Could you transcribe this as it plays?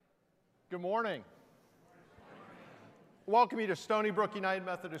Good morning. Welcome you to Stony Brook United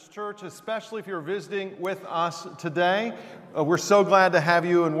Methodist Church, especially if you're visiting with us today. We're so glad to have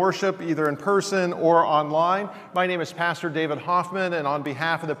you in worship, either in person or online. My name is Pastor David Hoffman, and on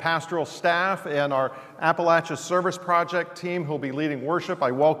behalf of the pastoral staff and our Appalachia Service Project team who will be leading worship,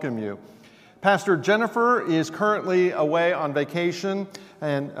 I welcome you. Pastor Jennifer is currently away on vacation,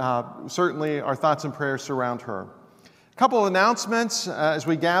 and certainly our thoughts and prayers surround her. A couple of announcements as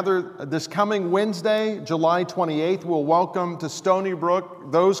we gather this coming Wednesday, July 28th, we'll welcome to Stony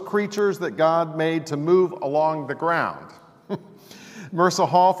Brook those creatures that God made to move along the ground. Mercer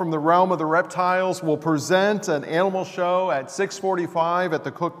Hall from the Realm of the Reptiles will present an animal show at 6:45 at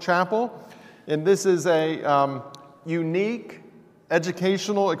the Cook Chapel. And this is a unique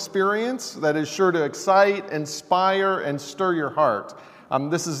educational experience that is sure to excite, inspire, and stir your heart.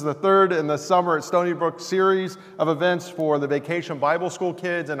 This is the third in the Summer at Stony Brook series of events for the Vacation Bible School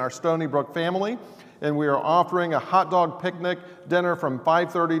kids and our Stony Brook family. And we are offering a hot dog picnic dinner from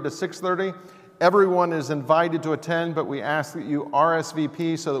 5:30 to 6:30. Everyone is invited to attend, but we ask that you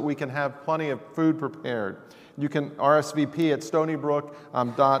RSVP so that we can have plenty of food prepared. You can RSVP at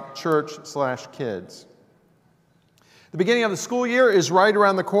stonybrook.church/kids. The beginning of the school year is right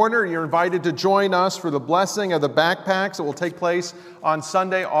around the corner. You're invited to join us for the blessing of the backpacks that will take place on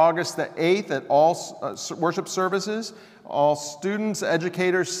Sunday, August the 8th at all worship services. All students,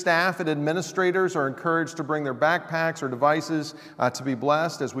 educators, staff, and administrators are encouraged to bring their backpacks or devices to be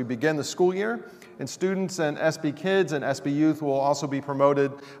blessed as we begin the school year. And students and SB Kids and SB Youth will also be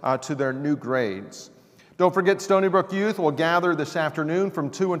promoted to their new grades. Don't forget, Stony Brook Youth will gather this afternoon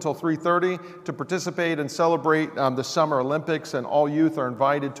from 2 until 3:30 to participate and celebrate the Summer Olympics, and all youth are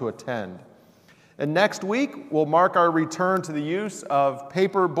invited to attend. And next week, we'll mark our return to the use of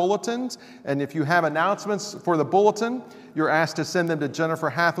paper bulletins. And if you have announcements for the bulletin, you're asked to send them to Jennifer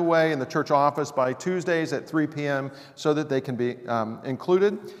Hathaway in the church office by Tuesdays at 3 p.m. so that they can be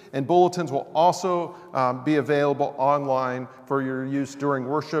included. And bulletins will also be available online for your use during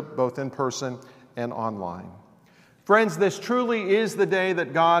worship, both in person and online. Friends, this truly is the day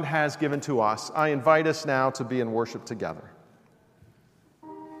that God has given to us. I invite us now to be in worship together.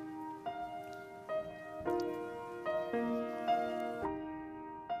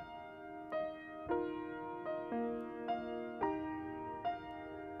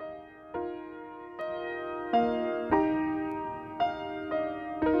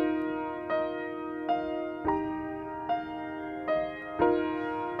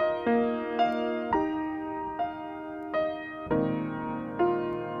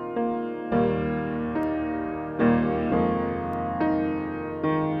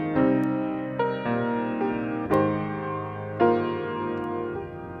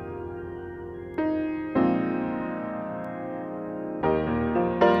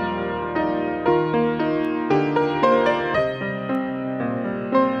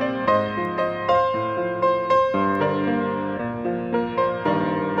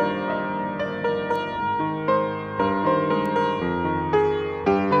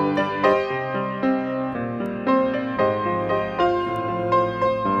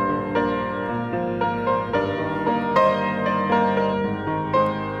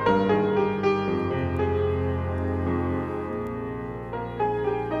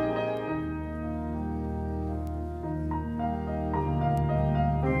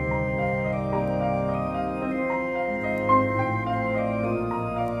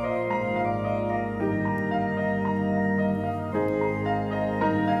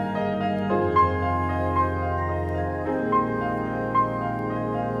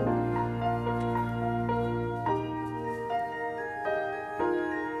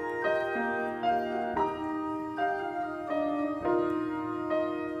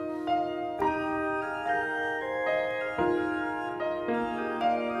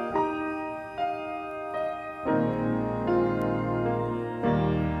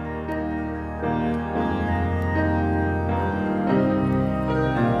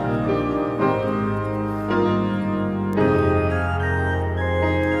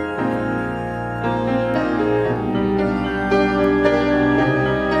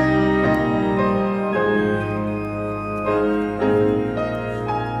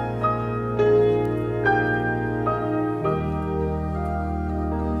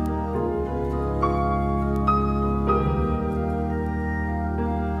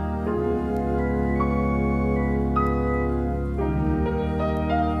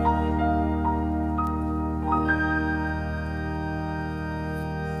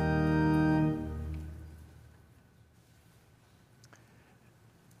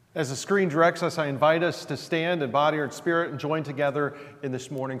 As the screen directs us, I invite us to stand in body and spirit and join together in this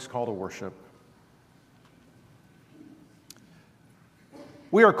morning's call to worship.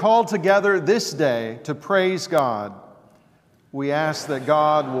 We are called together this day to praise God. We ask that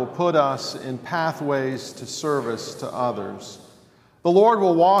God will put us in pathways to service to others. The Lord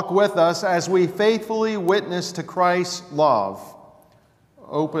will walk with us as we faithfully witness to Christ's love.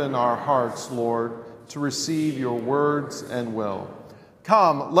 Open our hearts, Lord, to receive your words and will.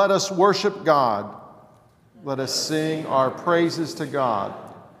 Come, let us worship God. Let us sing our praises to God,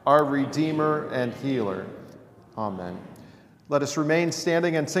 our Redeemer and Healer. Amen. Let us remain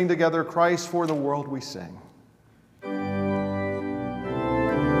standing and sing together, Christ for the world we sing.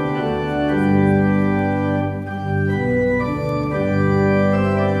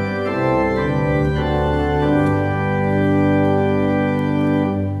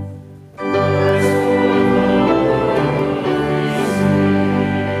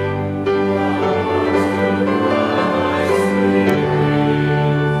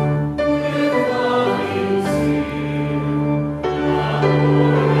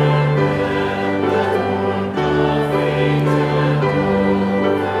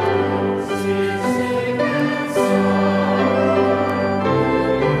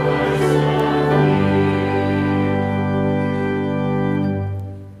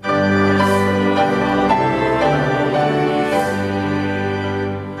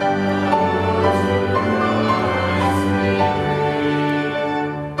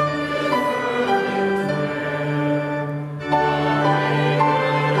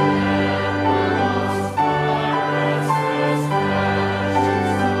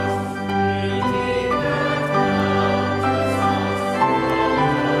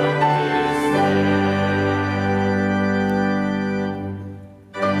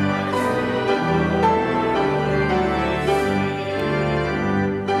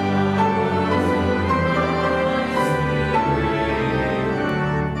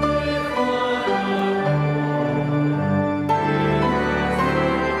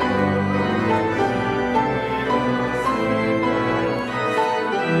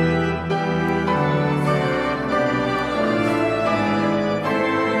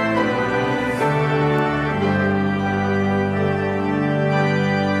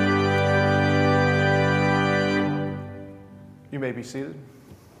 You may be seated.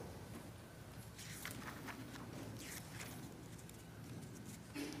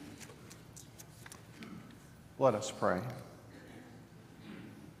 Let us pray.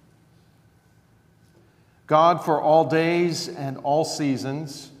 God, for all days and all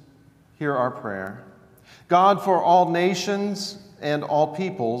seasons, hear our prayer. God, for all nations and all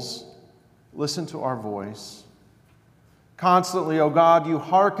peoples, listen to our voice. Constantly, O God, you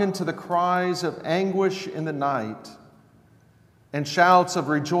hearken to the cries of anguish in the night and shouts of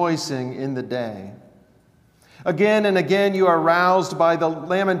rejoicing in the day. Again and again you are roused by the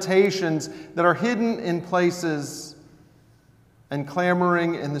lamentations that are hidden in places and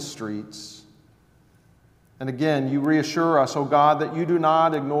clamoring in the streets. And again you reassure us, O God, that you do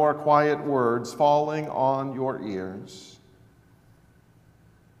not ignore quiet words falling on your ears.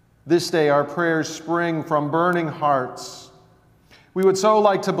 This day our prayers spring from burning hearts. We would so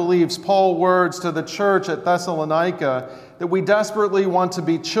like to believe Paul's words to the church at Thessalonica that we desperately want to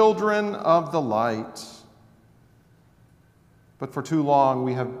be children of the light. But for too long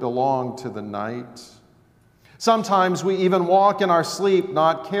we have belonged to the night. Sometimes we even walk in our sleep,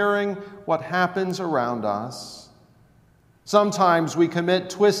 not caring what happens around us. Sometimes we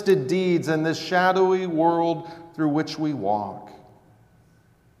commit twisted deeds in this shadowy world through which we walk.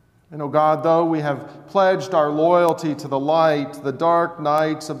 And, O God, though we have pledged our loyalty to the light, the dark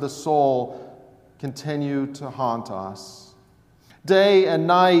nights of the soul continue to haunt us. Day and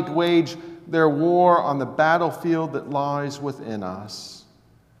night wage their war on the battlefield that lies within us.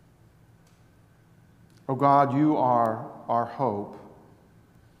 O God, you are our hope.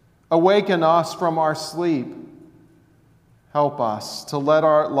 Awaken us from our sleep. Help us to let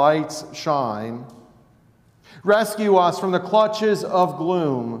our lights shine. Rescue us from the clutches of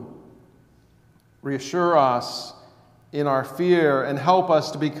gloom. Reassure us in our fear and help us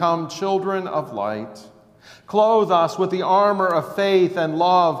to become children of light. Clothe us with the armor of faith and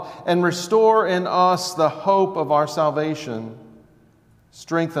love and restore in us the hope of our salvation.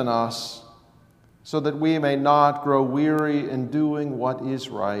 Strengthen us so that we may not grow weary in doing what is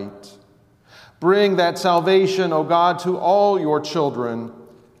right. Bring that salvation, O God, to all your children,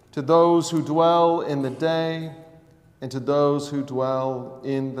 to those who dwell in the day and to those who dwell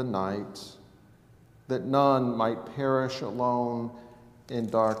in the night, that none might perish alone in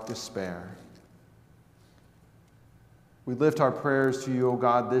dark despair. We lift our prayers to you, O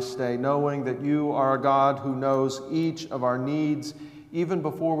God, this day, knowing that you are a God who knows each of our needs, even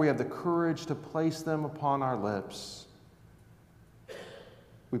before we have the courage to place them upon our lips.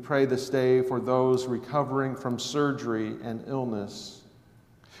 We pray this day for those recovering from surgery and illness.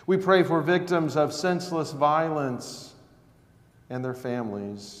 We pray for victims of senseless violence and their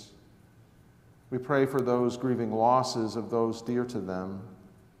families. We pray for those grieving losses of those dear to them.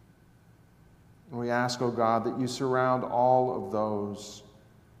 And we ask, O God, that you surround all of those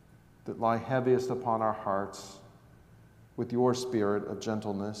that lie heaviest upon our hearts with your spirit of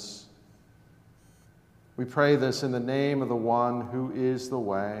gentleness. We pray this in the name of the one who is the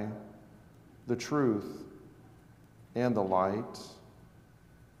way, the truth, and the light.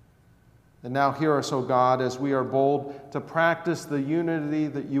 And now hear us, O God, as we are bold to practice the unity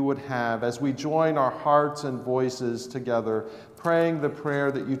that you would have, as we join our hearts and voices together, praying the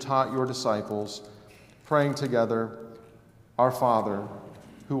prayer that you taught your disciples, praying together, Our Father,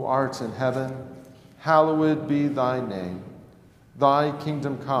 who art in heaven, hallowed be thy name. Thy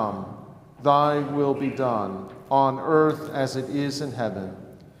kingdom come, thy will be done, on earth as it is in heaven.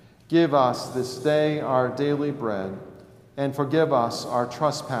 Give us this day our daily bread, and forgive us our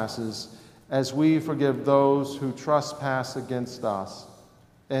trespasses, as we forgive those who trespass against us.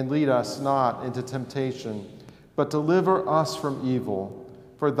 And lead us not into temptation, but deliver us from evil.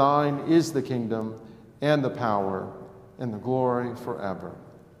 For thine is the kingdom, and the power, and the glory forever.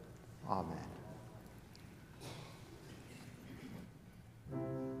 Amen.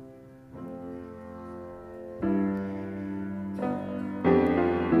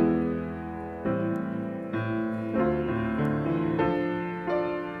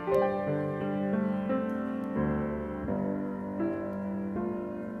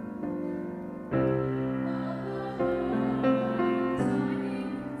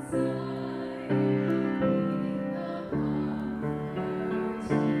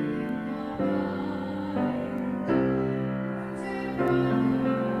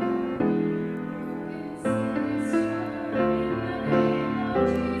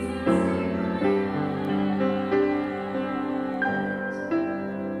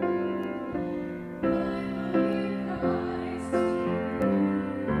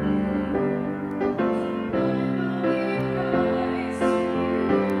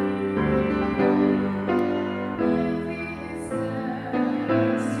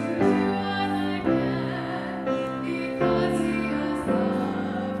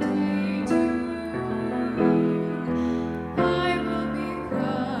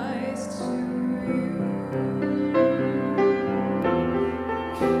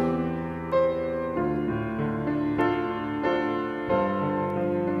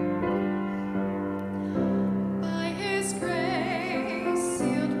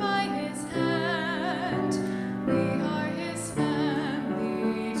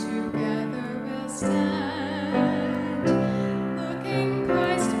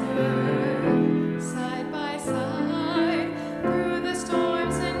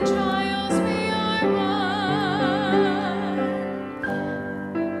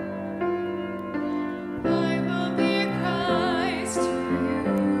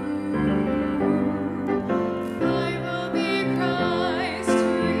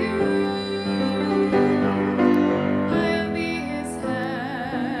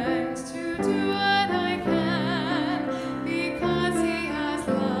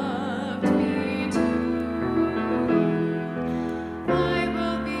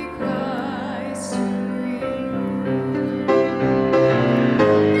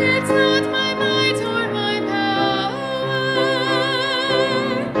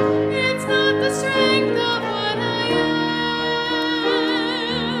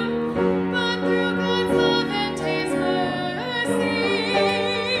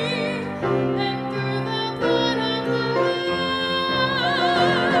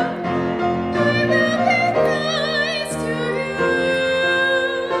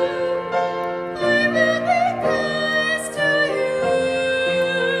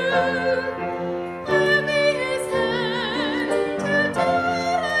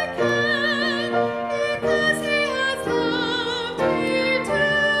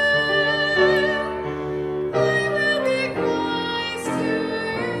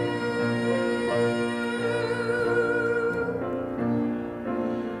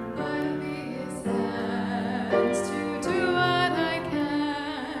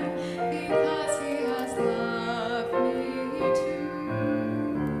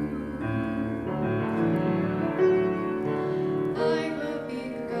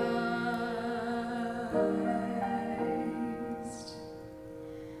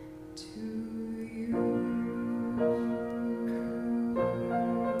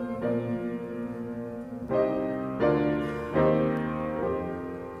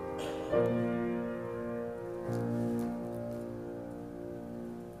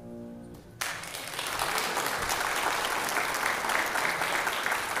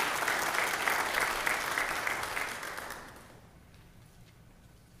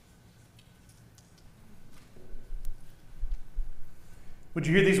 Would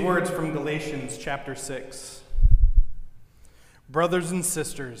you hear these words from Galatians chapter 6? Brothers and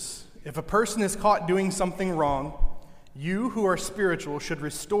sisters, if a person is caught doing something wrong, you who are spiritual should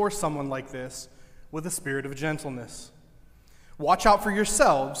restore someone like this with a spirit of gentleness. Watch out for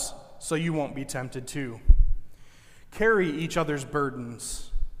yourselves so you won't be tempted too. Carry each other's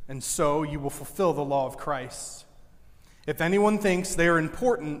burdens, and so you will fulfill the law of Christ. If anyone thinks they are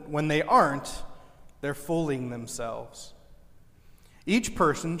important when they aren't, they're fooling themselves. Each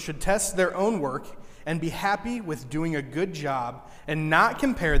person should test their own work and be happy with doing a good job and not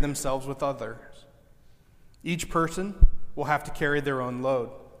compare themselves with others. Each person will have to carry their own load.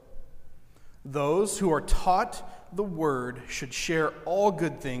 Those who are taught the word should share all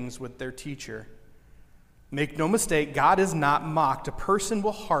good things with their teacher. Make no mistake, God is not mocked. A person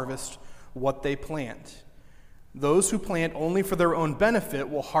will harvest what they plant. Those who plant only for their own benefit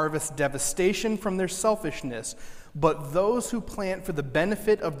will harvest devastation from their selfishness. But those who plant for the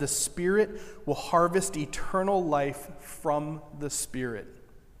benefit of the Spirit will harvest eternal life from the Spirit.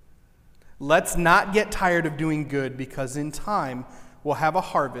 Let's not get tired of doing good, because in time we'll have a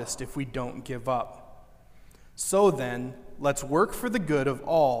harvest if we don't give up. So then, let's work for the good of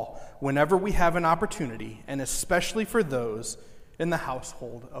all whenever we have an opportunity, and especially for those in the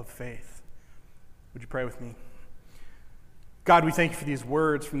household of faith. Would you pray with me? God, we thank you for these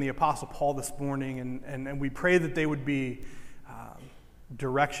words from the Apostle Paul this morning, and we pray that they would be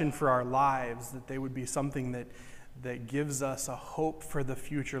direction for our lives, that they would be something that gives us a hope for the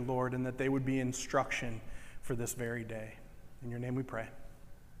future, Lord, and that they would be instruction for this very day. In your name we pray.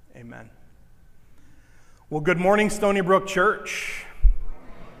 Amen. Well, good morning, Stony Brook Church.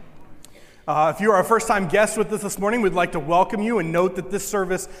 If you are a first-time guest with us this morning, we'd like to welcome you and note that this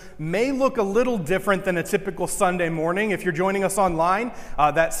service may look a little different than a typical Sunday morning. If you're joining us online,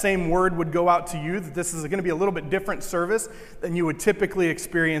 that same word would go out to you that this is going to be a little bit different service than you would typically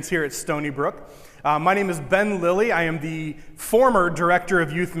experience here at Stony Brook. My name is Ben Lilly. I am the former Director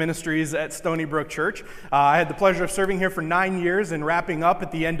of Youth Ministries at Stony Brook Church. I had the pleasure of serving here for 9 years and wrapping up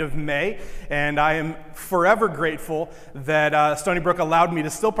at the end of May, and I am forever grateful that Stony Brook allowed me to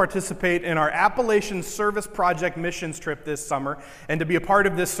still participate in our Appalachian Service Project missions trip this summer, and to be a part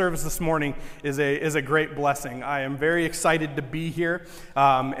of this service this morning is a great blessing. I am very excited to be here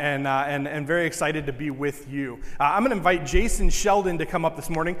and very excited to be with you. I'm going to invite Jason Sheldon to come up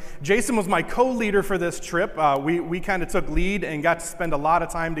this morning. Jason was my co-leader for this trip. We kind of took lead and got to spend a lot of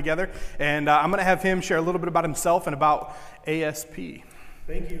time together, and I'm going to have him share a little bit about himself and about ASP.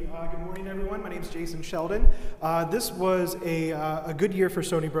 Thank you. Good morning, everyone. My name is Jason Sheldon. This was a good year for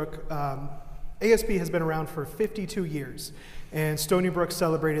Stony Brook. ASP has been around for 52 years, and Stony Brook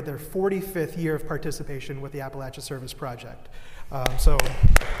celebrated their 45th year of participation with the Appalachia Service Project.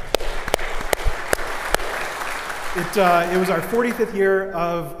 It was our 45th year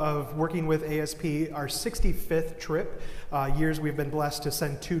of working with ASP, our 65th trip. Years we've been blessed to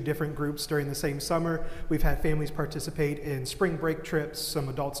send 2 different groups during the same summer. We've had families participate in spring break trips. Some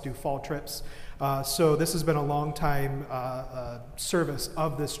adults do fall trips. So this has been a long time service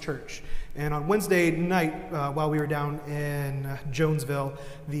of this church. And on Wednesday night, while we were down in Jonesville,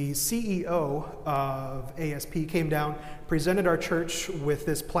 the CEO of ASP came down, presented our church with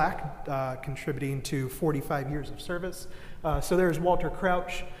this plaque contributing to 45 years of service. So there's Walter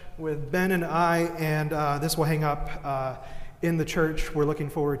Crouch with Ben and I, and this will hang up in the church. We're looking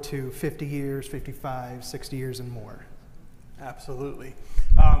forward to 50 years, 55, 60 years, and more. Absolutely.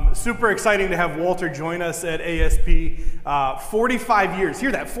 Super exciting to have Walter join us at ASP. 45 years,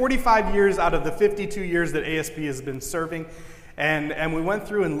 hear that, 45 years out of the 52 years that ASP has been serving. And we went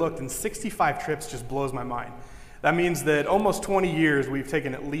through and looked, and 65 trips just blows my mind. That means that almost 20 years we've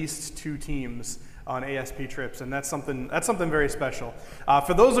taken at least 2 teams on ASP trips, and that's something very special.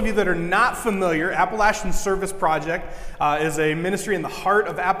 For those of you that are not familiar, Appalachian Service Project is a ministry in the heart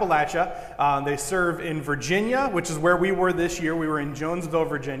of Appalachia. They serve in Virginia, which is where we were this year. We were in Jonesville,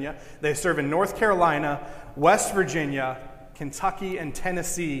 Virginia. They serve in North Carolina, West Virginia, Kentucky, and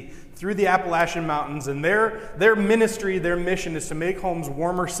Tennessee through the Appalachian Mountains, and their ministry, their mission is to make homes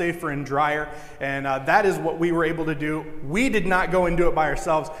warmer, safer, and drier, and that is what we were able to do. We did not go and do it by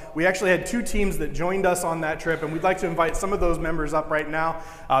ourselves. We actually had 2 teams that joined us on that trip, and we'd like to invite some of those members up right now.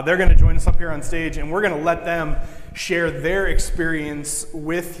 They're going to join us up here on stage, and we're going to let them share their experience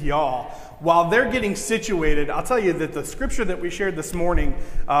with y'all. while they're getting situated, I'll tell you that the scripture that we shared this morning,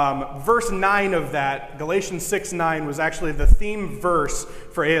 verse 9 of that, Galatians 6:9, was actually the theme verse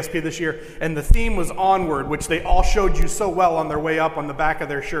for ASP this year. And the theme was onward, which they all showed you so well on their way up on the back of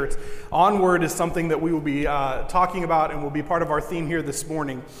their shirts. Onward is something that we will be talking about and will be part of our theme here this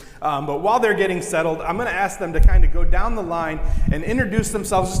morning. But while they're getting settled, I'm going to ask them to kind of go down the line and introduce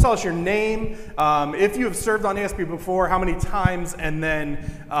themselves. Just tell us your name, if you have served on ASP before, how many times, and then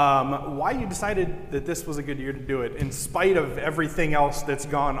why you decided that this was a good year to do it, in spite of everything else that's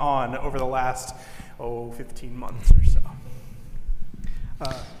gone on over the last, 15 months or so.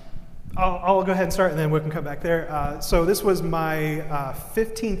 I'll go ahead and start, and then we can come back there. So this was my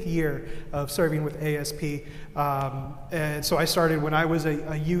 15th year of serving with ASP, and so I started when I was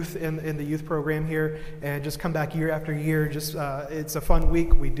a youth in the youth program here, and just come back year after year. Just it's a fun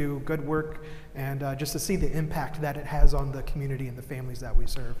week. We do good work, and just to see the impact that it has on the community and the families that we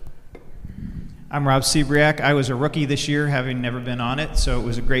serve. I'm Rob Seabriak. I was a rookie this year, having never been on it, so it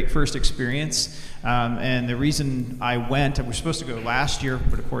was a great first experience. And the reason I went, we were supposed to go last year,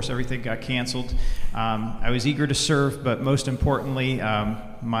 but of course everything got canceled. I was eager to serve, but most importantly,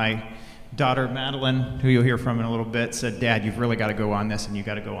 my daughter Madeline, who you'll hear from in a little bit, said, "Dad, you've really got to go on this, and you've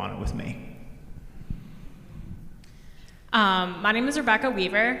got to go on it with me." My name is Rebecca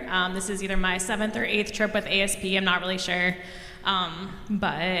Weaver. This is either my 7th or 8th trip with ASP. I'm not really sure.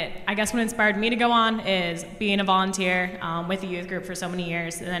 But I guess what inspired me to go on is being a volunteer with the youth group for so many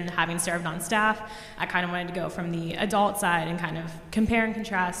years, and then having served on staff, I kind of wanted to go from the adult side and kind of compare and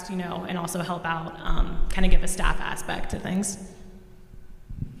contrast, and also help out, kind of give a staff aspect to things.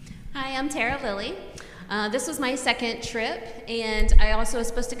 Hi, I'm Tara Lilly. This was my 2nd trip, and I also was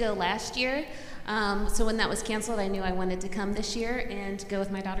supposed to go last year. So when that was canceled, I knew I wanted to come this year and go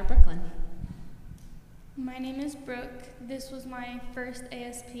with my daughter, Brooklyn. My name is Brooke. This was my first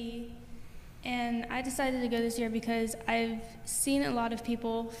ASP, and I decided to go this year because I've seen a lot of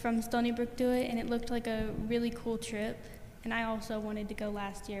people from Stony Brook do it, and it looked like a really cool trip. And I also wanted to go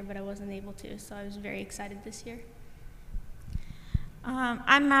last year, but I wasn't able to, so I was very excited this year.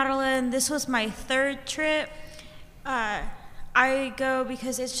 I'm Madeline. This was my 3rd trip. I go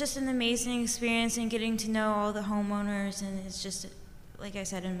because it's just an amazing experience and getting to know all the homeowners, and it's just, like I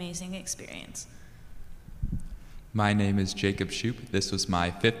said, an amazing experience. My name is Jacob Shoup. This was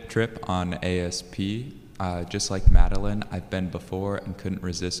my 5th trip on ASP. Just like Madeline, I've been before and couldn't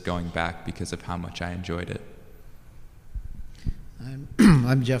resist going back because of how much I enjoyed it.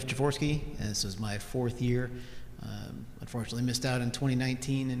 I'm Jeff Jaworski, and this was my 4th year. Unfortunately missed out in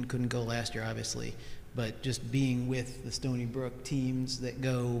 2019 and couldn't go last year, obviously. But just being with the Stony Brook teams that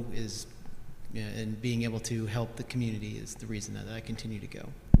go is, and being able to help the community is the reason that I continue to go.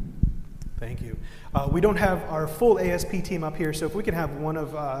 Thank you. We don't have our full ASP team up here, so if we can have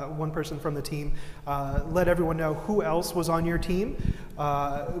one person from the team, let everyone know who else was on your team,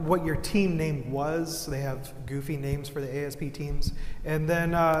 what your team name was. So they have goofy names for the ASP teams. And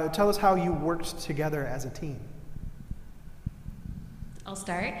then tell us how you worked together as a team. I'll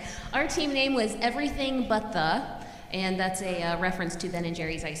start. Our team name was Everything But The, and that's a reference to Ben &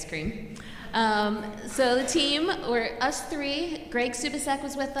 Jerry's ice cream. So the team were us 3. Greg Subasek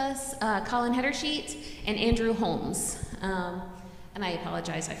was with us, Colin Heddersheet, and Andrew Holmes. And I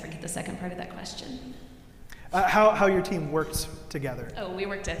apologize, I forget the second part of that question. How your team worked together. Oh, we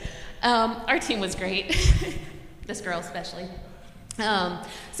worked it. Our team was great. This girl especially.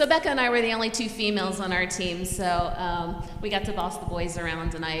 So Becca and I were the only 2 females on our team, so we got to boss the boys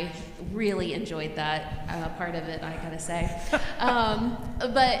around, and I really enjoyed that part of it, I gotta say.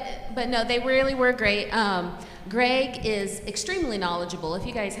 But no, they really were great. Greg is extremely knowledgeable. If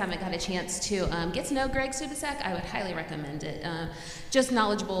you guys haven't got a chance to get to know Greg Subasek, I would highly recommend it. Just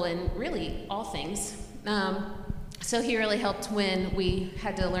knowledgeable in really all things. So he really helped when we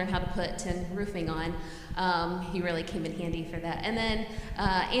had to learn how to put tin roofing on. He really came in handy for that. And then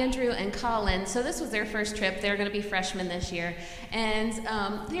Andrew and Colin, so this was their first trip. They're going to be freshmen this year. And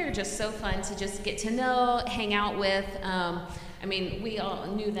they're just so fun to just get to know, hang out with. I mean, we all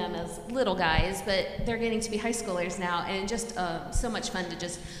knew them as little guys, but they're getting to be high schoolers now, and just so much fun to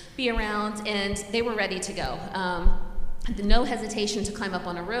just be around. And they were ready to go. No hesitation to climb up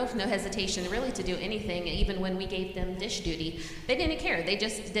on a roof, no hesitation really to do anything, even when we gave them dish duty. They didn't care. They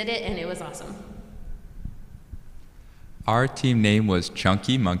just did it, and it was awesome. Our team name was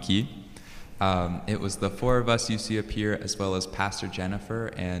Chunky Monkey. It was the 4 of us you see up here, as well as Pastor Jennifer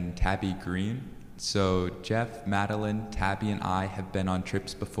and Tabby Green. So Jeff, Madeline, Tabby, and I have been on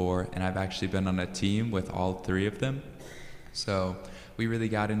trips before, and I've actually been on a team with all 3 of them. So we really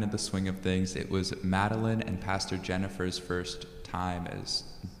got into the swing of things. It was Madeline and Pastor Jennifer's first time as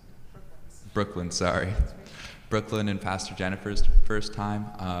Brooklyn, sorry. Brooklyn and Pastor Jennifer's first time.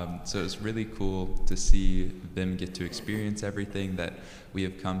 So it was really cool to see them get to experience everything that we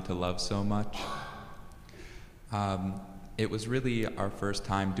have come to love so much. It was really our first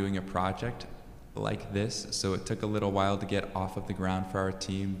time doing a project like this, so it took a little while to get off of the ground for our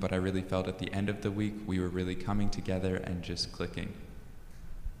team, but I really felt at the end of the week we were really coming together and just clicking.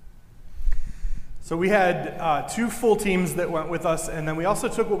 So we had 2 full teams that went with us, and then we also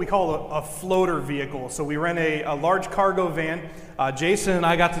took what we call a floater vehicle. So we rent a large cargo van. Jason and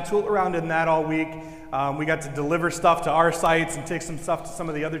I got to tool around in that all week. We got to deliver stuff to our sites and take some stuff to some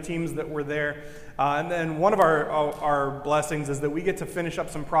of the other teams that were there. And then one of our blessings is that we get to finish up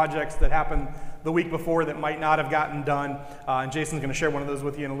some projects that happened the week before that might not have gotten done. And Jason's going to share one of those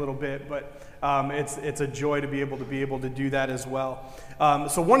with you in a little bit, but it's a joy to be able to do that as well.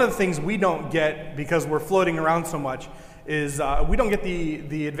 So one of the things we don't get because we're floating around so much is we don't get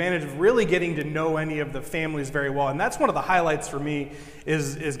the advantage of really getting to know any of the families very well. And that's one of the highlights for me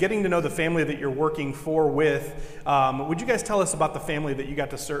is getting to know the family that you're working with. Would you guys tell us about the family that you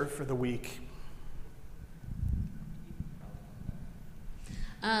got to serve for the week?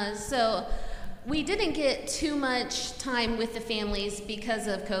 So we didn't get too much time with the families because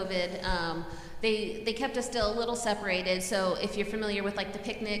of COVID. They kept us still a little separated, so if you're familiar with like the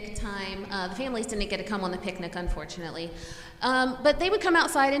picnic time, the families didn't get to come on the picnic, unfortunately. But they would come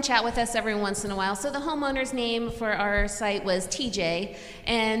outside and chat with us every once in a while. So the homeowner's name for our site was TJ,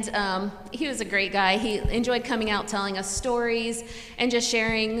 and he was a great guy. He enjoyed coming out, telling us stories, and just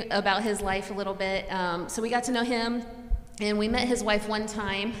sharing about his life a little bit. So we got to know him. And we met his wife one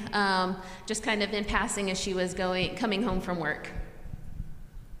time, just kind of in passing as she was coming home from work.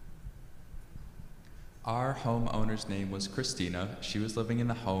 Our homeowner's name was Christina. She was living in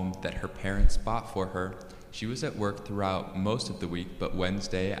the home that her parents bought for her. She was at work throughout most of the week, but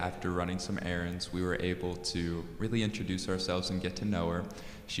Wednesday, after running some errands, we were able to really introduce ourselves and get to know her.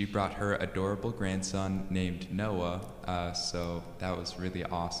 She brought her adorable grandson named Noah, so that was really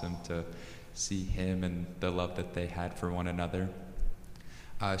awesome to see him and the love that they had for one another.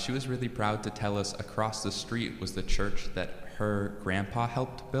 She was really proud to tell us across the street was the church that her grandpa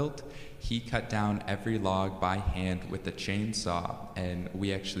helped build. He cut down every log by hand with a chainsaw, and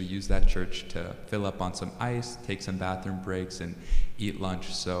we actually used that church to fill up on some ice, take some bathroom breaks, and eat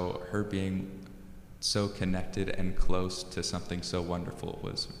lunch. So her being so connected and close to something so wonderful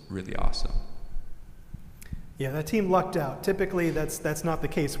was really awesome. Yeah, that team lucked out. Typically, that's not the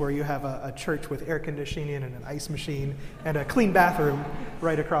case where you have a church with air conditioning and an ice machine and a clean bathroom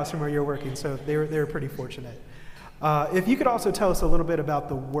right across from where you're working. So they were pretty fortunate. If you could also tell us a little bit about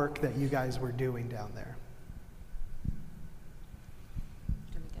the work that you guys were doing down there.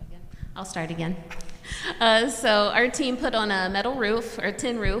 I'll start again. So our team put on a metal roof or a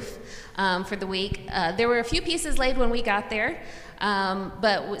tin roof for the week. There were a few pieces laid when we got there.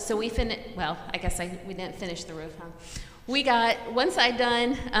 So we finished, well, I guess we didn't finish the roof, huh? We got one side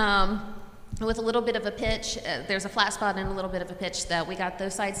done with a little bit of a pitch. There's a flat spot and a little bit of a pitch that we got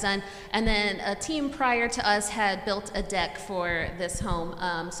those sides done. And then a team prior to us had built a deck for this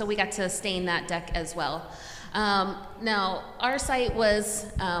home, so we got to stain that deck as well. Now, our site was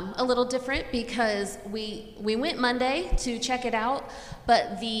a little different because we went Monday to check it out,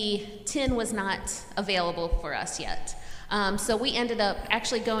 but the tin was not available for us yet. So we ended up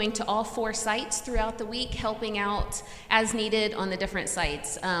actually going to all 4 sites throughout the week, helping out as needed on the different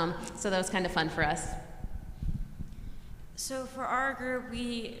sites. So that was kind of fun for us. So for our group,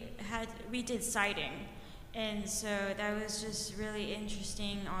 we did siding. And so that was just really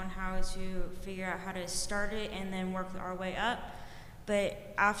interesting on how to figure out how to start it and then work our way up. But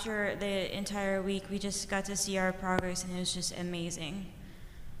after the entire week, we just got to see our progress, and it was just amazing.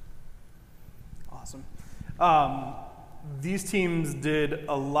 Awesome. These teams did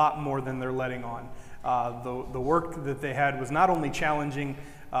a lot more than they're letting on. The work that they had was not only challenging,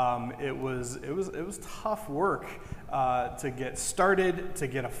 it was tough work to get started, to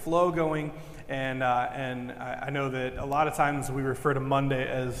get a flow going, and I know that a lot of times we refer to Monday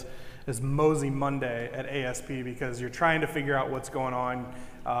as Mosey Monday at ASP because you're trying to figure out what's going on.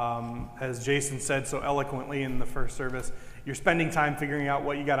 As Jason said so eloquently in the first service, you're spending time figuring out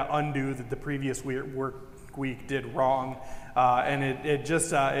what you got to undo that the previous week did wrong, and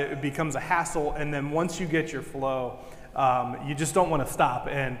it becomes a hassle. And then once you get your flow, you just don't want to stop.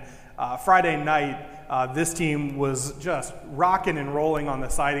 And Friday night, this team was just rocking and rolling on the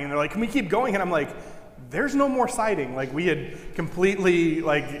siding, and they're like, "Can we keep going?" And I'm like, "There's no more siding." Like, we had completely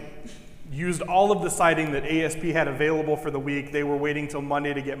used all of the siding that ASP had available for the week. They were waiting till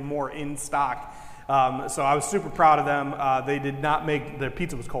Monday to get more in stock. So I was super proud of them. They did not make, their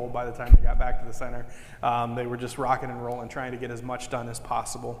pizza was cold by the time they got back to the center. They were just rocking and rolling, trying to get as much done as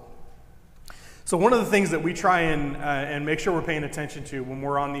possible. So one of the things that we try and make sure we're paying attention to when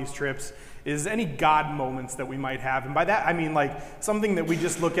we're on these trips is any God moments that we might have. And by that, I mean like something that we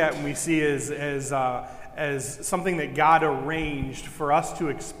just look at and we see as something that God arranged for us to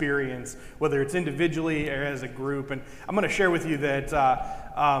experience, whether it's individually or as a group. And I'm going to share with you that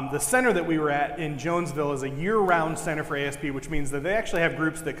the center that we were at in Jonesville is a year-round center for ASP, which means that they actually have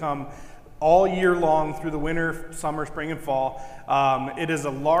groups that come all year long through the winter, summer, spring, and fall. It is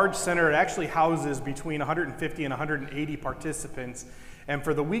a large center. It actually houses between 150 and 180 participants. And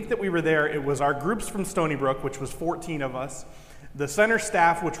for the week that we were there, it was our groups from Stony Brook, which was 14 of us, the center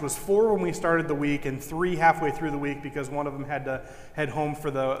staff, which was 4 when we started the week and 3 halfway through the week because one of them had to head home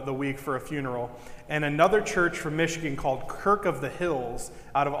for the week for a funeral, and another church from Michigan called Kirk of the Hills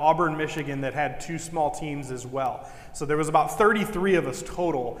out of Auburn, Michigan, that had 2 small teams as well. So there was about 33 of us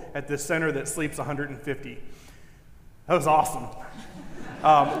total at this center that sleeps 150. That was awesome.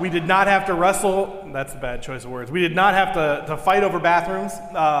 We did not have to wrestle. That's a bad choice of words. We did not have to fight over bathrooms.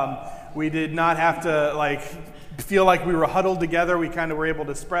 We did not have to feel like we were huddled together. We kind of were able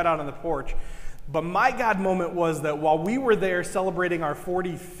to spread out on the porch. But my God moment was that while we were there celebrating our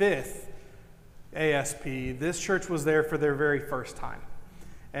 45th ASP, this church was there for their very first time.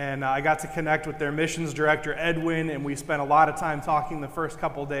 And I got to connect with their missions director, Edwin, and we spent a lot of time talking the first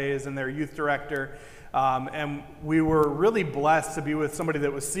couple days, and their youth director. And we were really blessed to be with somebody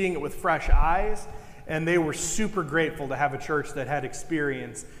that was seeing it with fresh eyes, and they were super grateful to have a church that had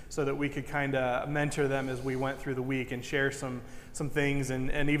experience so that we could kind of mentor them as we went through the week and share some things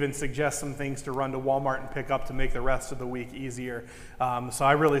and even suggest some things to run to Walmart and pick up to make the rest of the week easier. So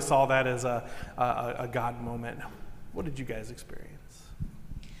I really saw that as a God moment. What did you guys experience?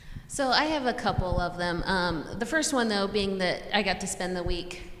 So I have a couple of them. The first one, though, being that I got to spend the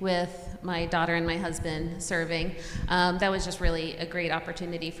week with my daughter and my husband serving. That was just really a great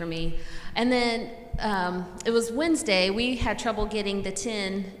opportunity for me. And then it was Wednesday. We had trouble getting the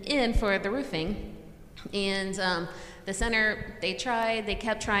tin in for the roofing. And the center, they tried, they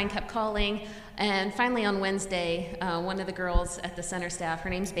kept trying, kept calling. And finally on Wednesday, one of the girls at the center staff, her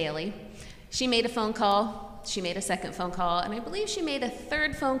name's Bailey, she made a phone call. She made a second phone call, and I believe she made a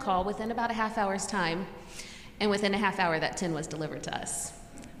third phone call within about a half hour's time. And within a half hour, that tin was delivered to us.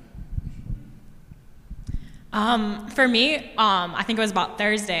 For me, I think it was about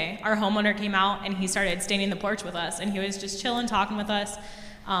Thursday, our homeowner came out and he started standing the porch with us, and he was just chilling, talking with us.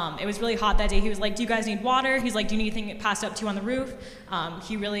 It was really hot that day. He was like, do you guys need water? He's like, do you need anything passed up to you on the roof?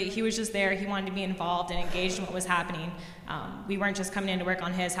 He was just there. He wanted to be involved and engaged in what was happening. We weren't just coming in to work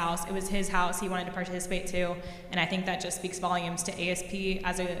on his house. It was his house. He wanted to participate too. And I think that just speaks volumes to ASP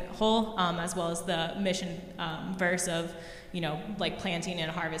as a whole, as well as the mission verse of, planting and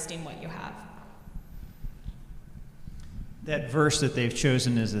harvesting what you have. That verse that they've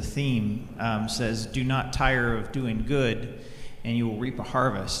chosen as a theme says, do not tire of doing good, and you will reap a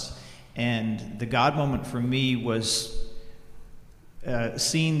harvest. And the God moment for me was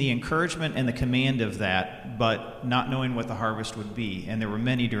seeing the encouragement and the command of that, but not knowing what the harvest would be. And there were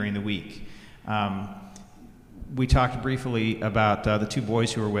many during the week. We talked briefly about the 2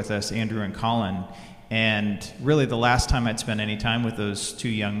 boys who were with us, Andrew and Colin, and really the last time I'd spent any time with those 2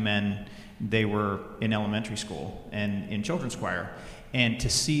 young men, they were in elementary school and in children's choir. And to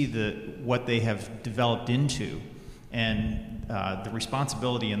see what they have developed into, and the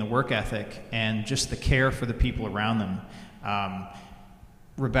responsibility and the work ethic and just the care for the people around them.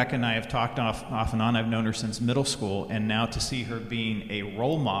 Rebecca and I have talked off and on. I've known her since middle school, and now to see her being a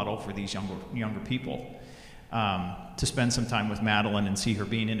role model for these younger people, to spend some time with Madeline and see her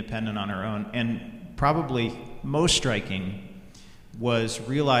being independent on her own. And probably most striking was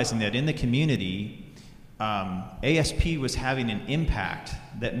realizing that in the community, ASP was having an impact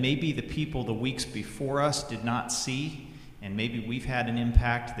that maybe the people the weeks before us did not see, and maybe we've had an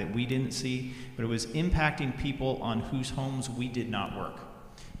impact that we didn't see, but it was impacting people on whose homes we did not work.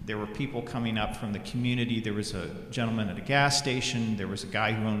 There were people coming up from the community. There was a gentleman at a gas station. There was a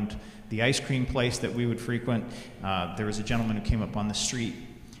guy who owned the ice cream place that we would frequent. There was a gentleman who came up on the street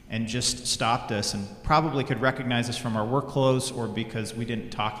and just stopped us and probably could recognize us from our work clothes or because we didn't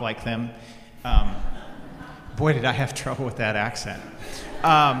talk like them. Boy, did I have trouble with that accent.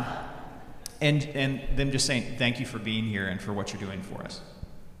 And them just saying, thank you for being here and for what you're doing for us.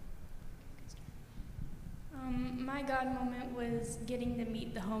 My God moment was getting to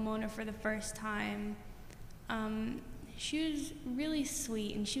meet the homeowner for the first time. She was really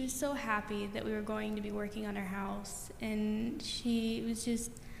sweet, and she was so happy that we were going to be working on her house. And she was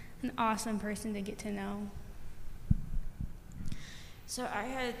just an awesome person to get to know. So I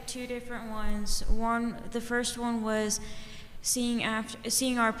had two different ones. The first one was seeing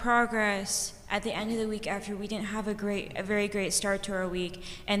our progress at the end of the week after we didn't have a very great start to our week,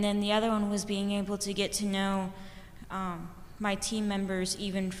 and then the other one was being able to get to know my team members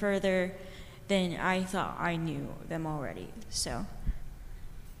even further than I thought I knew them already.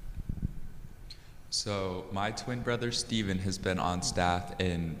 So my twin brother Steven has been on staff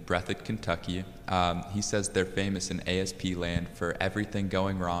in Breathitt, Kentucky. He says they're famous in ASP land for everything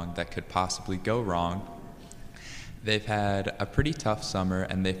going wrong that could possibly go wrong. They've had a pretty tough summer,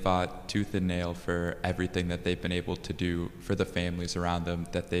 and they fought tooth and nail for everything that they've been able to do for the families around them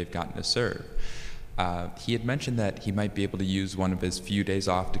that they've gotten to serve. He had mentioned that he might be able to use one of his few days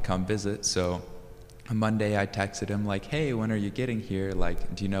off to come visit, so on Monday I texted him like, hey, when are you getting here?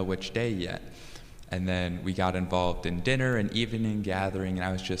 Like, do you know which day yet? And then we got involved in dinner and evening gathering, and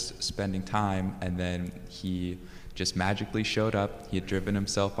I was just spending time, and then he just magically showed up. He had driven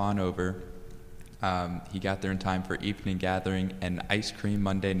himself on over. He got there in time for evening gathering and ice cream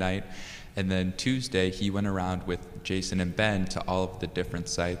Monday night. And then Tuesday, he went around with Jason and Ben to all of the different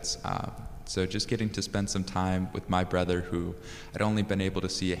sites. So just getting to spend some time with my brother, who I'd only been able to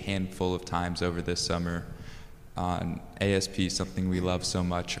see a handful of times over this summer on ASP, something we love so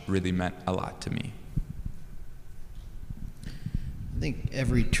much, really meant a lot to me. I think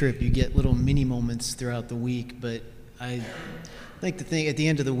every trip you get little mini moments throughout the week, but I like to think at the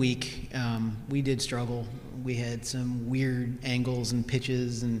end of the week, we did struggle. We had some weird angles and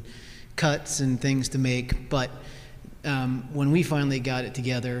pitches and cuts and things to make, but when we finally got it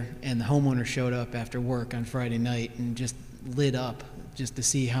together and the homeowner showed up after work on Friday night and just lit up just to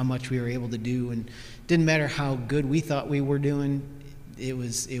see how much we were able to do, and didn't matter how good we thought we were doing, it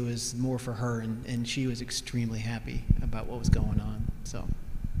was more for her, and she was extremely happy about what was going on. So.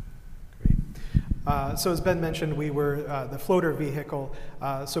 So as Ben mentioned, we were the floater vehicle.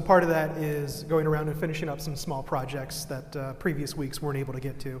 So part of that is going around and finishing up some small projects that previous weeks weren't able to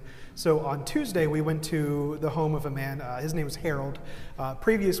get to. So on Tuesday, we went to the home of a man. His name was Harold.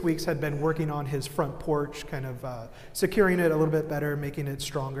 Previous weeks had been working on his front porch, kind of securing it a little bit better, making it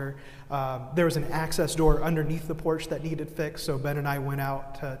stronger. There was an access door underneath the porch that needed fixed, so Ben and I went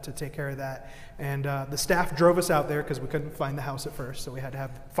out to take care of that. And the staff drove us out there because we couldn't find the house at first, so we had to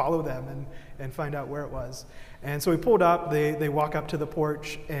follow them and find out where it was. And so we pulled up, they walk up to the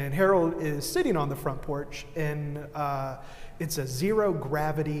porch, and Harold is sitting on the front porch in, it's a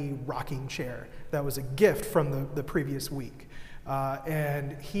zero-gravity rocking chair that was a gift from the previous week.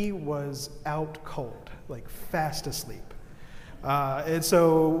 And he was out cold, like fast asleep. And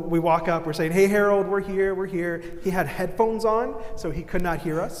so we walk up, we're saying, hey, Harold, we're here. He had headphones on, so he could not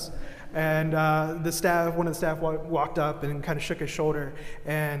hear us. And one of the staff walked up and kind of shook his shoulder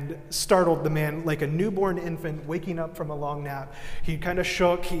and startled the man like a newborn infant waking up from a long nap. He kind of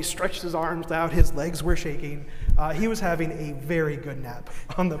shook, he stretched his arms out, his legs were shaking. He was having a very good nap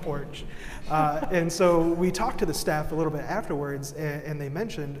on the porch. And so we talked to the staff a little bit afterwards, and they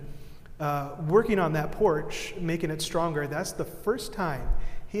mentioned working on that porch, making it stronger, that's the first time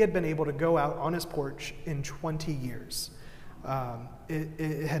he had been able to go out on his porch in 20 years.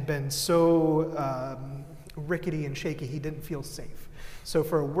 It had been so rickety and shaky, he didn't feel safe. So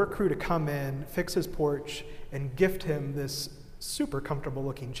for a work crew to come in, fix his porch, and gift him this super comfortable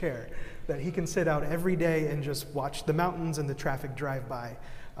looking chair that he can sit out every day and just watch the mountains and the traffic drive by,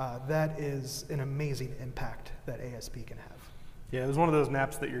 that is an amazing impact that ASP can have. Yeah, it was one of those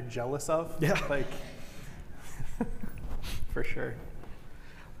naps that you're jealous of. Yeah. Like, for sure.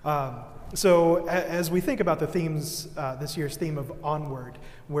 So as we think about the themes, this year's theme of Onward,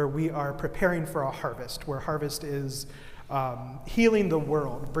 where we are preparing for a harvest, where harvest is healing the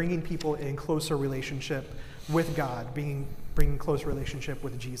world, bringing people in closer relationship with God, bringing close relationship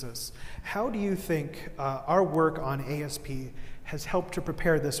with Jesus. How do you think our work on ASP has helped to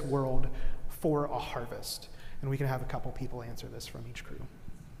prepare this world for a harvest? And we can have a couple people answer this from each crew.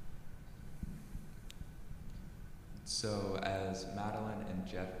 So as Madeline and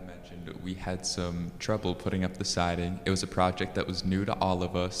Jeff mentioned, we had some trouble putting up the siding. It was a project that was new to all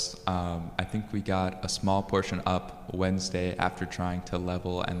of us. I think we got a small portion up Wednesday after trying to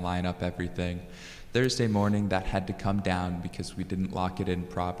level and line up everything. Thursday morning, that had to come down because we didn't lock it in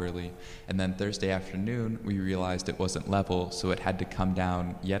properly. And then Thursday afternoon, we realized it wasn't level, so it had to come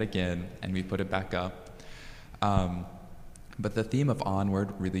down yet again, and we put it back up. But the theme of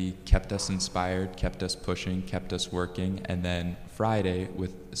Onward really kept us inspired, kept us pushing, kept us working. And then Friday,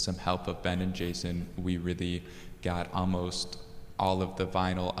 with some help of Ben and Jason, we really got almost all of the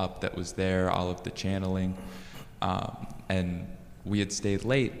vinyl up that was there, all of the channeling. And we had stayed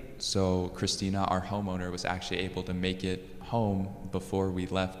late, so Christina, our homeowner, was actually able to make it home before we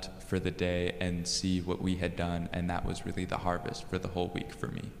left for the day and see what we had done, and that was really the harvest for the whole week for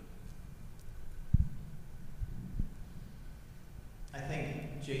me. I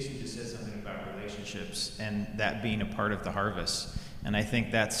think Jason just said something about relationships and that being a part of the harvest. And I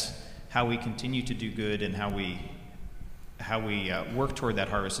think that's how we continue to do good, and how we work toward that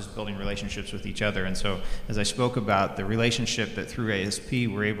harvest is building relationships with each other. And so as I spoke about the relationship that through ASP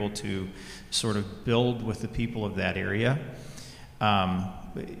we're able to sort of build with the people of that area,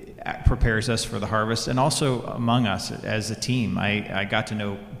 prepares us for the harvest, and also among us as a team. I got to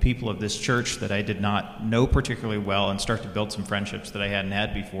know people of this church that I did not know particularly well and start to build some friendships that I hadn't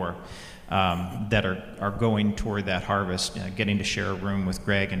had before, that are going toward that harvest, getting to share a room with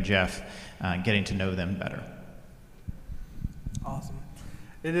Greg and Jeff, getting to know them better. Awesome.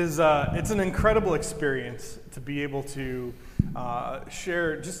 It's an incredible experience to be able to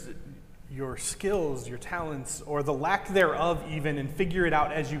share just your skills, your talents, or the lack thereof even, and figure it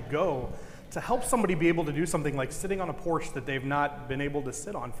out as you go, to help somebody be able to do something like sitting on a porch that they've not been able to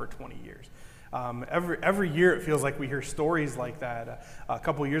sit on for 20 years. Every year it feels like we hear stories like that. A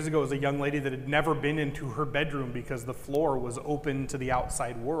couple years ago, it was a young lady that had never been into her bedroom because the floor was open to the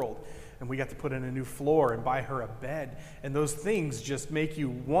outside world. And we got to put in a new floor and buy her a bed. And those things just make you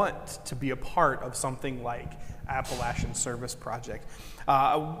want to be a part of something like Appalachian Service Project.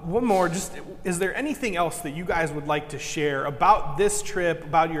 One more, is there anything else that you guys would like to share about this trip,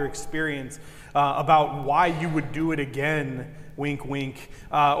 about your experience, about why you would do it again, wink, wink,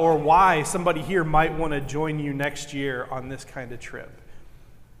 or why somebody here might want to join you next year on this kind of trip?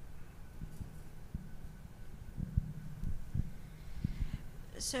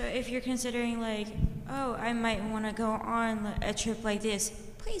 So if you're considering like, oh, I might want to go on a trip like this,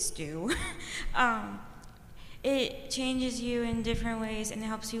 please do. It changes you in different ways, and it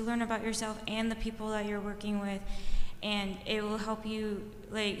helps you learn about yourself and the people that you're working with, and it will help you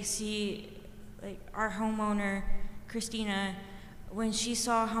like see like our homeowner, Christina, when she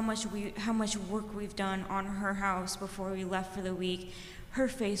saw how much work we've done on her house before we left for the week, her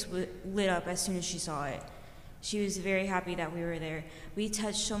face lit up as soon as she saw it. She was very happy that we were there. We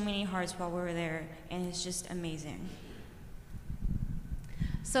touched so many hearts while we were there, and it's just amazing.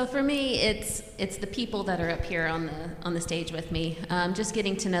 So for me, it's the people that are up here on the stage with me, just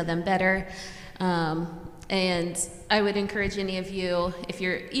getting to know them better. And I would encourage any of you, if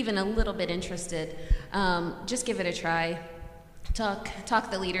you're even a little bit interested, just give it a try.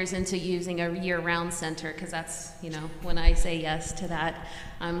 Talk the leaders into using a year-round center, because that's, when I say yes to that,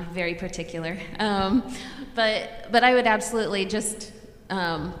 I'm very particular. But I would absolutely just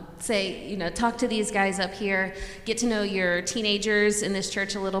say, talk to these guys up here, get to know your teenagers in this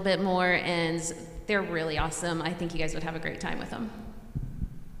church a little bit more, and they're really awesome. I think you guys would have a great time with them.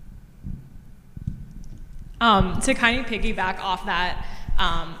 To kind of piggyback off that,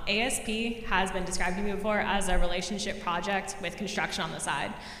 ASP has been described to me before as a relationship project with construction on the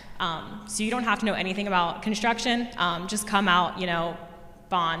side. So you don't have to know anything about construction. Just come out,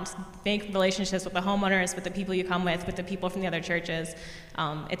 bond, make relationships with the homeowners, with the people you come with the people from the other churches.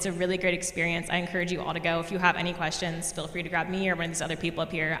 It's a really great experience. I encourage you all to go. If you have any questions, feel free to grab me or one of these other people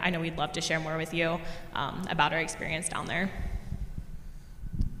up here. I know we'd love to share more with you about our experience down there.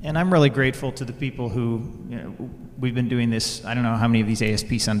 And I'm really grateful to the people who, we've been doing this, I don't know how many of these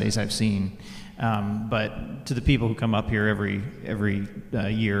ASP Sundays I've seen, but to the people who come up here every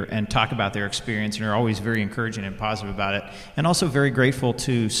year and talk about their experience and are always very encouraging and positive about it. And also very grateful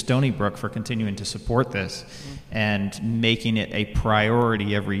to Stony Brook for continuing to support this and making it a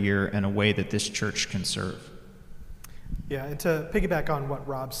priority every year in a way that this church can serve. Yeah, and to piggyback on what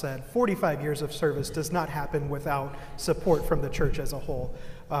Rob said, 45 years of service does not happen without support from the church as a whole.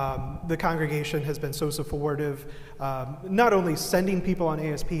 The congregation has been so supportive, not only sending people on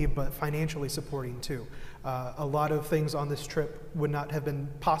ASP, but financially supporting too. A lot of things on this trip would not have been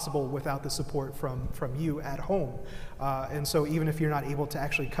possible without the support from you at home. And so even if you're not able to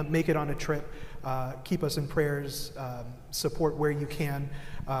actually make it on a trip, keep us in prayers, support where you can.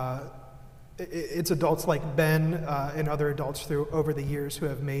 It's adults like Ben and other adults over the years who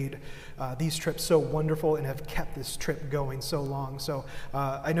have made these trips so wonderful and have kept this trip going so long. So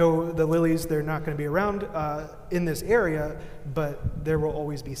I know the Lilies, they're not going to be around in this area, but there will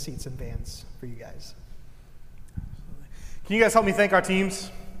always be seats and vans for you guys. Can you guys help me thank our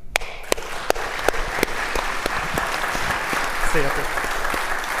teams? Stay up there.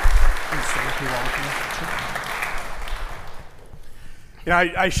 You know,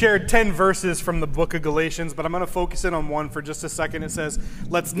 I shared 10 verses from the book of Galatians, but I'm going to focus in on one for just a second. It says,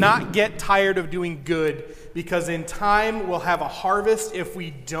 let's not get tired of doing good, because in time we'll have a harvest if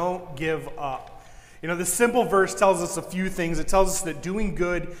we don't give up. You know, this simple verse tells us a few things. It tells us that doing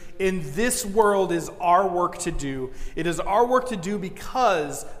good in this world is our work to do. It is our work to do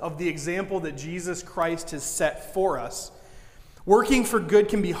because of the example that Jesus Christ has set for us. Working for good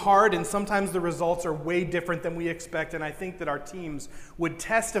can be hard, and sometimes the results are way different than we expect, and I think that our teams would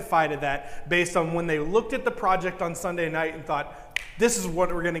testify to that based on when they looked at the project on Sunday night and thought, this is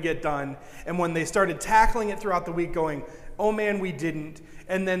what we're going to get done, and when they started tackling it throughout the week going, oh man, we didn't,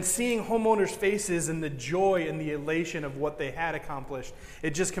 and then seeing homeowners' faces and the joy and the elation of what they had accomplished,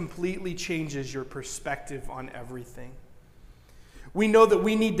 it just completely changes your perspective on everything. We know that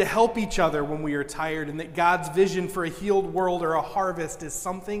we need to help each other when we are tired, and that God's vision for a healed world or a harvest is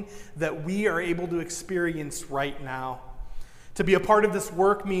something that we are able to experience right now. To be a part of this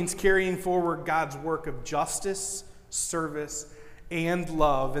work means carrying forward God's work of justice, service, and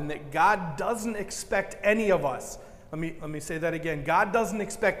love, and that God doesn't expect any of us, let me say that again, God doesn't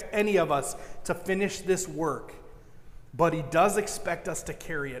expect any of us to finish this work, but He does expect us to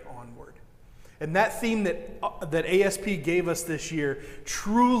carry it onward. And that theme that ASP gave us this year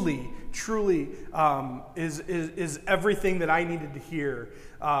truly is everything that I needed to hear,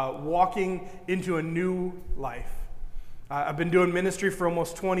 walking into a new life. I've been doing ministry for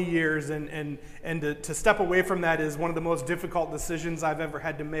almost 20 years, and to step away from that is one of the most difficult decisions I've ever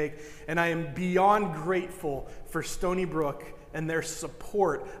had to make. And I am beyond grateful for Stony Brook and their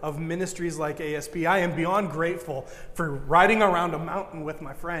support of ministries like ASP. I am beyond grateful for riding around a mountain with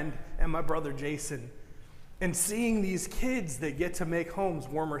my friend and my brother Jason and seeing these kids that get to make homes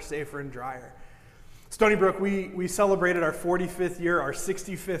warmer, safer, and drier. Stony Brook, we celebrated our 45th year, our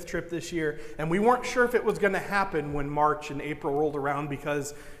 65th trip this year, and we weren't sure if it was going to happen when March and April rolled around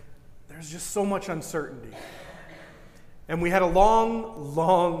because there's just so much uncertainty. And we had a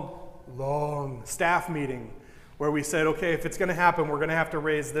long staff meeting where we said, okay, if it's going to happen, we're going to have to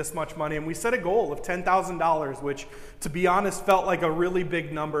raise this much money. And we set a goal of $10,000, which, to be honest, felt like a really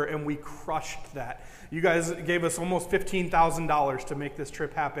big number, and we crushed that. You guys gave us almost $15,000 to make this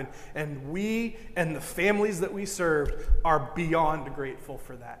trip happen, and we and the families that we served are beyond grateful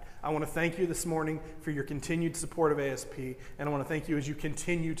for that. I want to thank you this morning for your continued support of ASP, and I want to thank you as you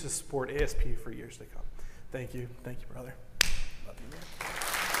continue to support ASP for years to come. Thank you, brother. Love you, man.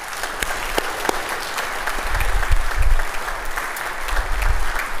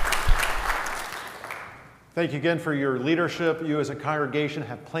 Thank you again for your leadership. You as a congregation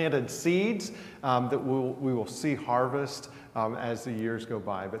have planted seeds that we will see harvest as the years go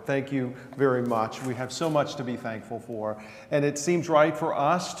by. But thank you very much. We have so much to be thankful for. And it seems right for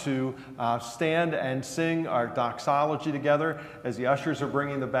us to stand and sing our doxology together. As the ushers are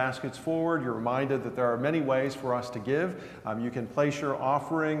bringing the baskets forward, you're reminded that there are many ways for us to give. You can place your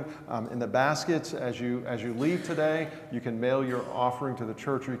offering in the baskets as you leave today. You can mail your offering to the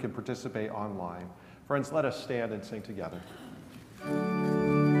church, or you can participate online. Friends, let us stand and sing together.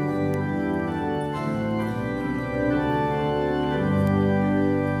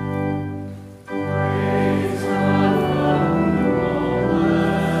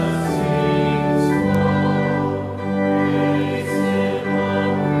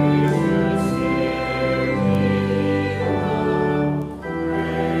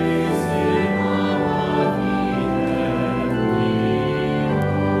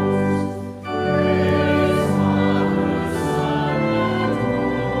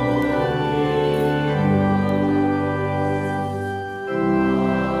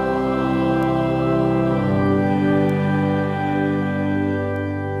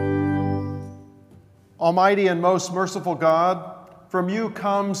 Almighty and most merciful God, from you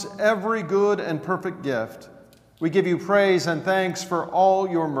comes every good and perfect gift. We give you praise and thanks for all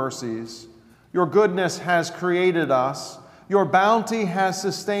your mercies. Your goodness has created us. Your bounty has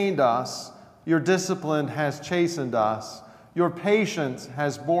sustained us. Your discipline has chastened us. Your patience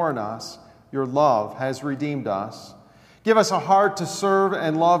has borne us. Your love has redeemed us. Give us a heart to serve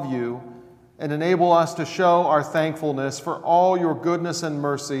and love you, and enable us to show our thankfulness for all your goodness and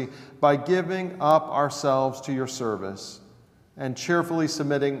mercy by giving up ourselves to your service and cheerfully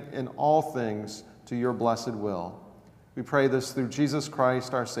submitting in all things to your blessed will. We pray this through Jesus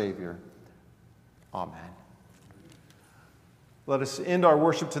Christ, our Savior. Amen. Let us end our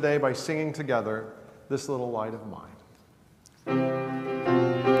worship today by singing together This Little Light of Mine.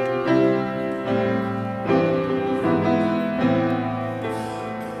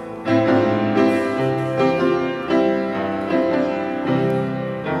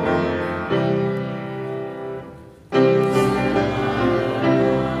 This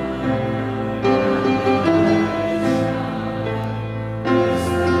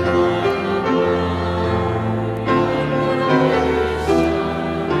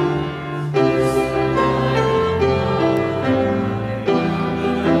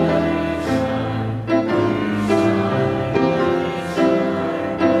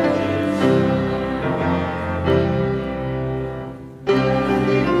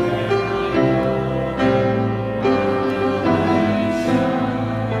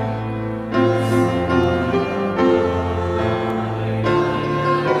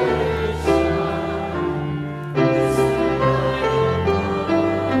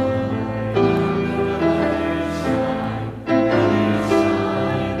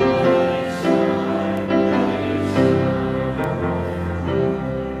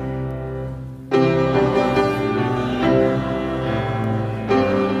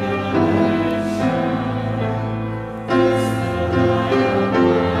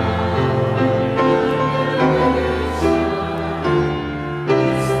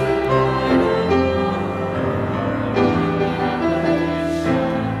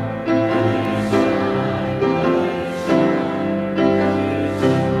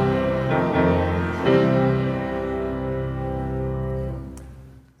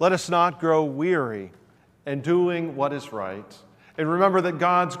Let us not grow weary in doing what is right. And remember that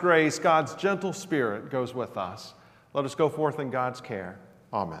God's grace, God's gentle spirit goes with us. Let us go forth in God's care.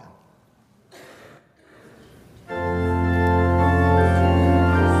 Amen.